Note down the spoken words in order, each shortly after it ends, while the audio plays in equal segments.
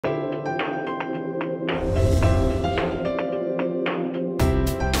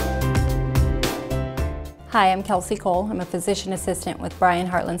Hi, I'm Kelsey Koll. I'm a physician assistant with Bryan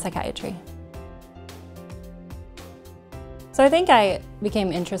Heartland Psychiatry. So I think I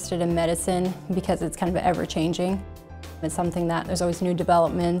became interested in medicine because it's kind of ever-changing. It's something that there's always new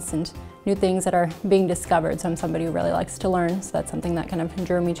developments and new things that are being discovered, so I'm somebody who really likes to learn, so that's something that kind of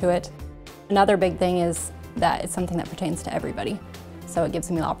drew me to it. Another big thing is that it's something that pertains to everybody, so it gives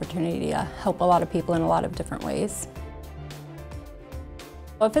me the opportunity to help a lot of people in a lot of different ways.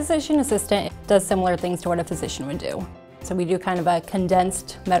 A physician assistant does similar things to what a physician would do. So we do kind of a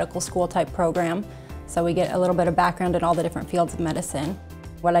condensed medical school type program. So we get a little bit of background in all the different fields of medicine.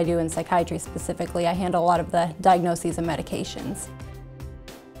 What I do in psychiatry specifically, I handle a lot of the diagnoses and medications.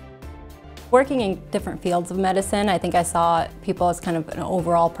 Working in different fields of medicine, I think I saw people as kind of an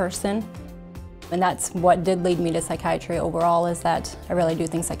overall person. And that's what did lead me to psychiatry overall, is that I really do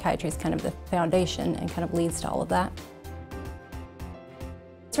think psychiatry is kind of the foundation and kind of leads to all of that.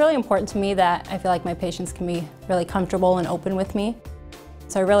 It's really important to me that I feel like my patients can be really comfortable and open with me.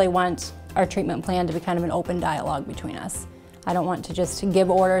 So I really want our treatment plan to be kind of an open dialogue between us. I don't want to just give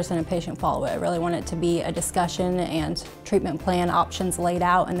orders and a patient follow it. I really want it to be a discussion and treatment plan options laid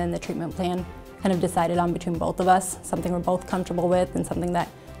out, and then the treatment plan kind of decided on between both of us, something we're both comfortable with and something that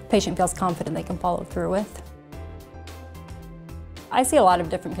the patient feels confident they can follow through with. I see a lot of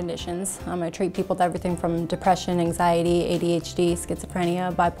different conditions. I treat people with everything from depression, anxiety, ADHD,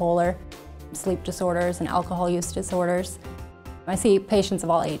 schizophrenia, bipolar, sleep disorders, and alcohol use disorders. I see patients of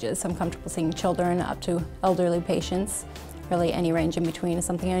all ages, so I'm comfortable seeing children up to elderly patients. Really any range in between is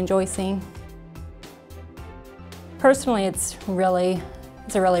something I enjoy seeing. Personally, it's a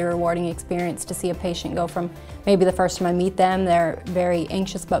really rewarding experience to see a patient go from maybe the first time I meet them, they're very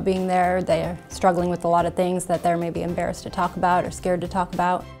anxious about being there, they're struggling with a lot of things that they're maybe embarrassed to talk about or scared to talk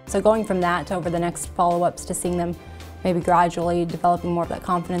about. So going from that to over the next follow-ups to seeing them maybe gradually developing more of that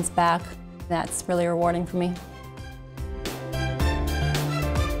confidence back, that's really rewarding for me.